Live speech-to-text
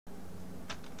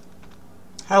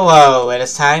Hello, it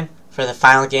is time for the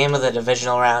final game of the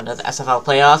divisional round of the SFL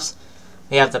playoffs.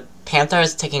 We have the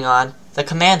Panthers taking on the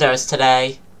Commanders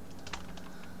today.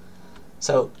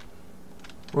 So,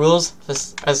 rules are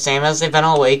the same as they've been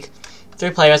all week.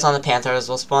 3 players on the Panthers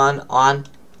will spawn on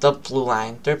the blue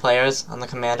line. 3 players on the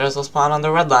Commanders will spawn on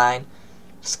the red line.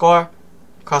 Score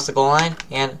across the goal line,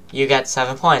 and you get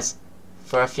 7 points.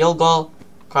 For a field goal,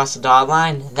 cross the dotted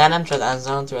line, then enter the end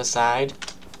zone through a side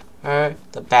or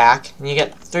the back, and you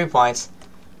get 3 points.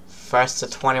 First to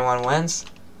 21 wins.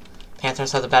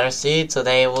 Panthers have the better seed, so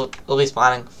they will be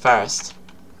spawning first.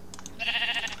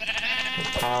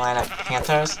 Carolina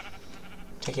Panthers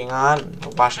taking on the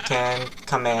Washington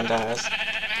Commanders.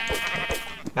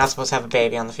 You're not supposed to have a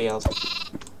baby on the field.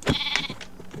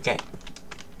 Okay.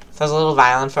 That was a little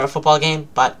violent for a football game,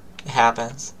 but it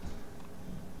happens.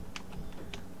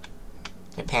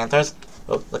 Okay, Panthers.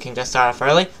 Oh, looking to start off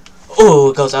early.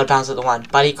 Ooh, goes out of bounds at the 1.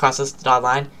 Buddy crosses the dotted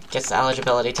line, gets the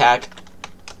eligibility tag.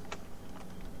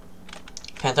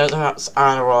 Panthers are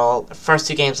on a roll. The first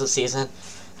 2 games of the season,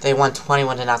 they won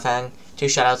 21-0. 2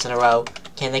 shutouts in a row.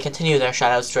 Can they continue their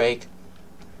shutout streak?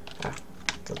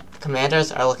 The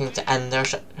Commanders are looking to end their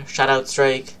shutout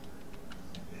streak.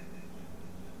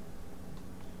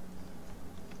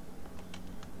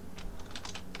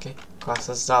 Okay,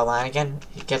 crosses the dotted line again.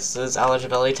 He gets his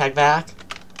eligibility tag back.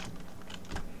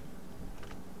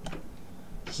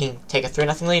 He can take a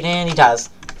 3-0 lead, and he does.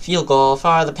 Field goal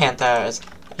for the Panthers.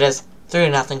 It is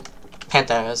 3-0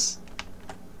 Panthers.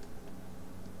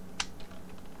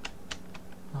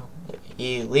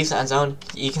 He leaves the end zone.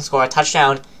 He can score a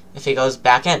touchdown if he goes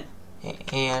back in.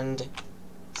 And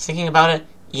thinking about it,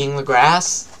 eating the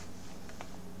grass.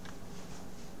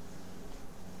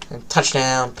 And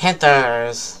touchdown,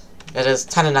 Panthers. It is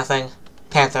 10-0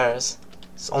 Panthers.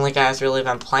 It's the only guys really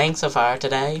been playing so far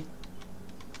today.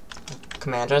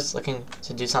 Commanders looking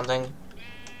to do something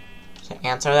to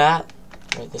answer that.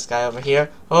 Right, this guy over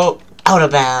here. Oh, out of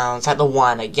bounds at the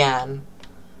 1 again.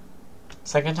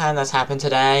 Second time that's happened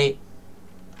today.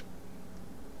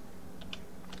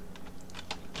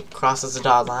 He crosses the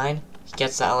dotted line. He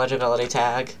gets the eligibility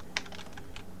tag.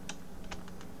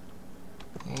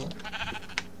 And,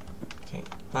 okay,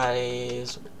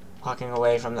 buddy's walking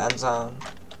away from the end zone.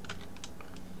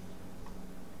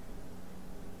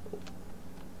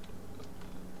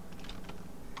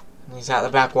 He's at the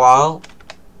back wall.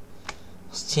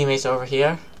 His teammates over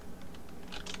here.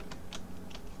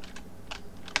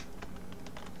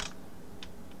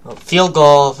 Oh, field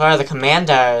goal for the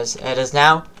Commanders. It is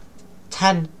now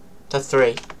 10-3.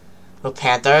 The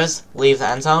Panthers leave the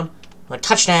end zone. With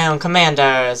touchdown,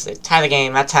 Commanders. They tie the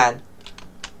game at 10.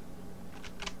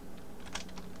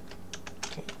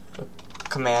 Okay.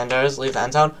 Commanders leave the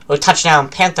end zone. With touchdown,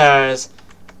 Panthers.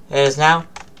 It is now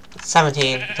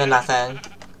 17-0.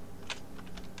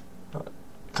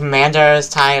 Commanders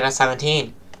tied at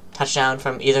 17. Touchdown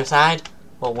from either side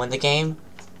will win the game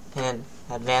and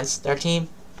advance their team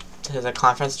to the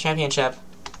conference championship.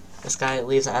 This guy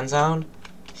leaves the end zone.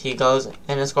 He goes in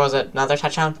and scores another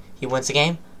touchdown. He wins the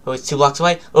game. Oh, he's 2 blocks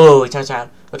away. Oh, he turns around.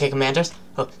 Okay, Commanders.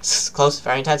 Oh, close,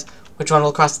 very intense. Which one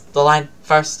will cross the line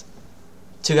first?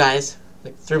 2 guys,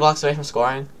 like 3 blocks away from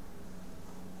scoring.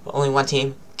 But only 1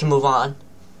 team can move on.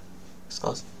 It's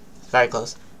close. It's very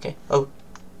close. Okay. Oh.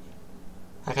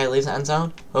 That guy leaves the end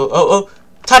zone. Oh.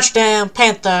 Touchdown,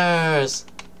 Panthers!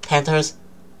 Panthers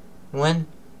win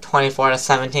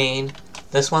 24-17.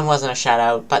 This one wasn't a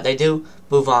shutout, but they do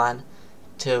move on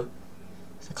to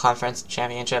the conference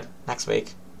championship next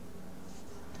week.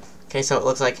 Okay, so it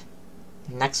looks like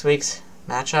next week's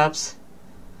matchups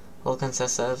will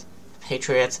consist of the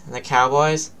Patriots and the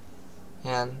Cowboys.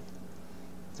 And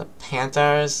the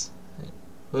Panthers.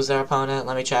 Who's their opponent?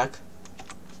 Let me check.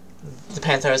 The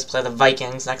Panthers play the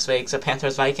Vikings next week, so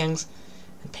Panthers-Vikings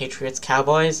and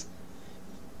Patriots-Cowboys.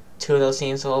 2 of those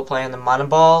teams will play in the Mutton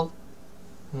Bowl.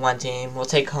 1 team will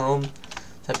take home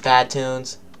the Bad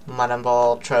Tunes Mutton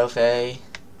Bowl trophy.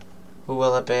 Who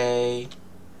will it be?